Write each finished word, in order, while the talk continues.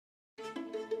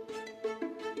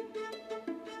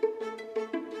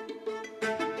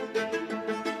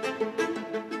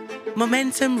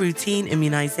Momentum Routine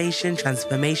Immunization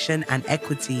Transformation and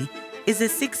Equity is a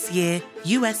 6-year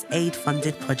US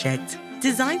aid-funded project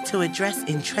designed to address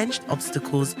entrenched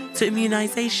obstacles to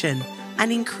immunization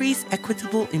and increase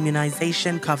equitable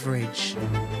immunization coverage.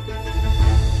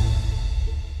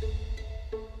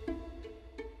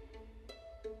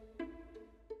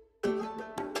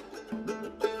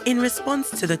 In response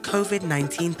to the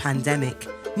COVID-19 pandemic,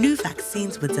 new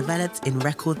vaccines were developed in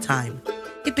record time.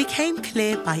 It became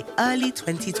clear by early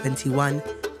 2021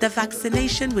 that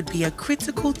vaccination would be a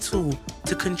critical tool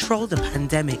to control the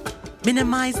pandemic,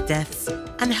 minimize deaths,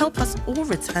 and help us all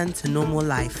return to normal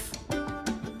life.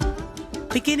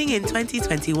 Beginning in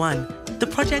 2021, the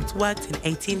project worked in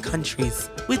 18 countries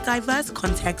with diverse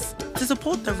contexts to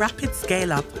support the rapid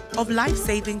scale-up of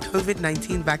life-saving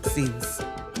COVID-19 vaccines.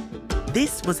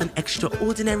 This was an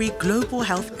extraordinary global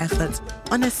health effort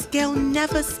on a scale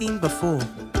never seen before.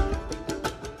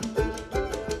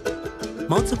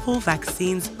 Multiple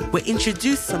vaccines were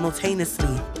introduced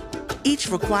simultaneously, each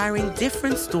requiring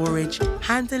different storage,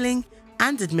 handling,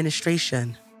 and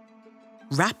administration.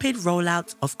 Rapid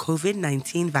rollout of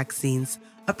COVID-19 vaccines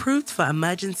approved for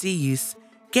emergency use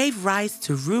gave rise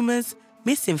to rumors,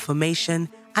 misinformation,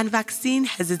 and vaccine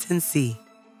hesitancy.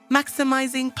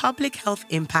 Maximizing public health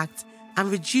impact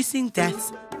and reducing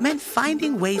deaths meant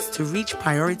finding ways to reach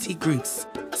priority groups,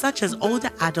 such as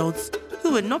older adults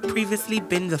who had not previously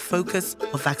been the focus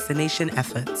of vaccination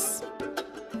efforts.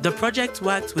 The project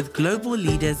worked with global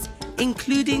leaders,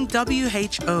 including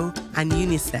WHO and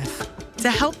UNICEF, to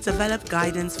help develop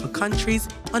guidance for countries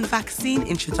on vaccine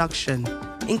introduction,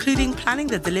 including planning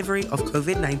the delivery of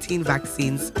COVID-19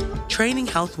 vaccines, training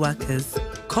health workers,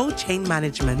 cold chain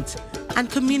management,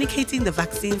 and communicating the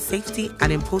vaccine safety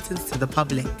and importance to the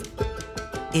public.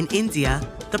 In India,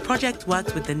 the project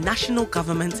worked with the national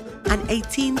government and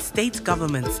 18 state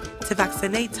governments to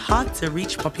vaccinate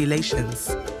hard-to-reach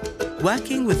populations.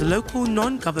 Working with local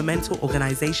non-governmental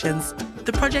organizations,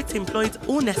 the project employed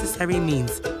all necessary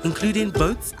means, including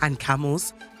boats and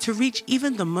camels, to reach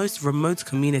even the most remote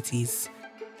communities.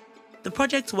 The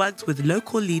project worked with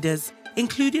local leaders,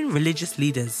 including religious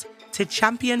leaders, to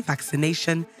champion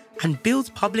vaccination and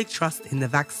build public trust in the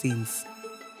vaccines.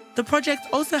 The project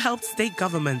also helped state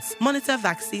governments monitor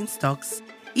vaccine stocks,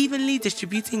 evenly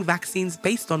distributing vaccines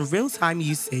based on real-time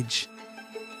usage.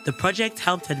 The project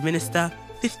helped administer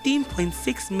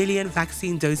 15.6 million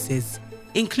vaccine doses,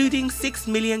 including 6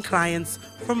 million clients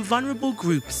from vulnerable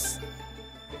groups.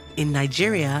 In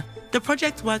Nigeria, the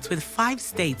project worked with 5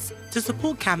 states to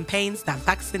support campaigns that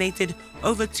vaccinated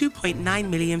over 2.9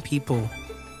 million people.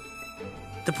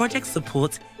 The project's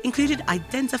support included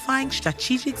identifying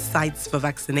strategic sites for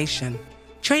vaccination,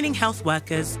 training health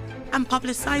workers, and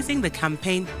publicizing the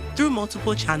campaign through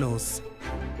multiple channels.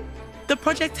 The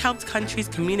project helped countries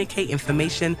communicate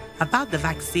information about the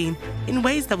vaccine in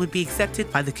ways that would be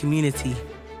accepted by the community.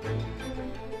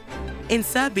 In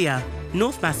Serbia,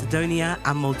 North Macedonia,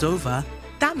 and Moldova,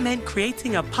 that meant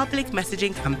creating a public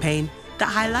messaging campaign that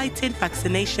highlighted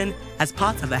vaccination as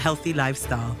part of a healthy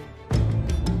lifestyle.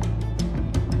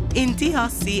 In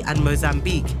DRC and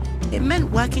Mozambique, it meant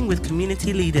working with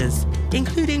community leaders,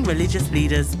 including religious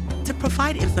leaders, to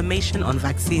provide information on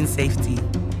vaccine safety.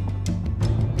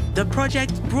 The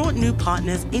project brought new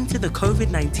partners into the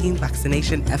COVID-19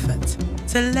 vaccination effort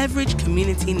to leverage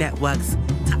community networks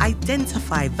to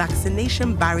identify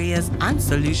vaccination barriers and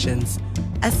solutions,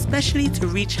 especially to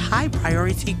reach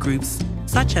high-priority groups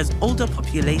such as older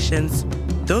populations,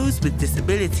 those with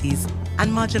disabilities,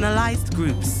 and marginalized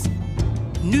groups.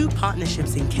 New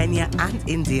partnerships in Kenya and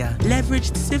India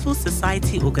leveraged civil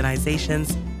society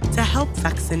organizations to help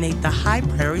vaccinate the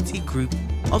high-priority group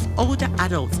of older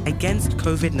adults against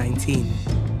COVID-19.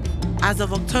 As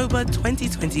of October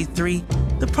 2023,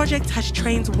 the project has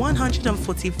trained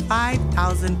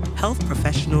 145,000 health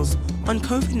professionals on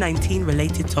COVID-19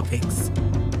 related topics,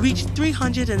 reached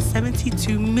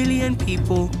 372 million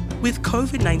people with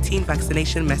COVID-19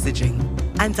 vaccination messaging,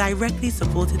 and directly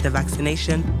supported the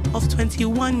vaccination of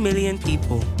 21 million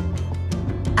people.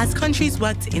 As countries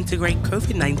work to integrate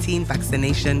COVID-19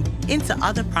 vaccination into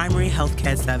other primary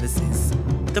healthcare services,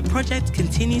 the project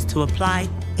continues to apply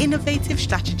innovative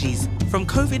strategies from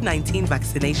COVID-19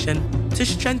 vaccination to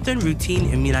strengthen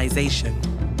routine immunization.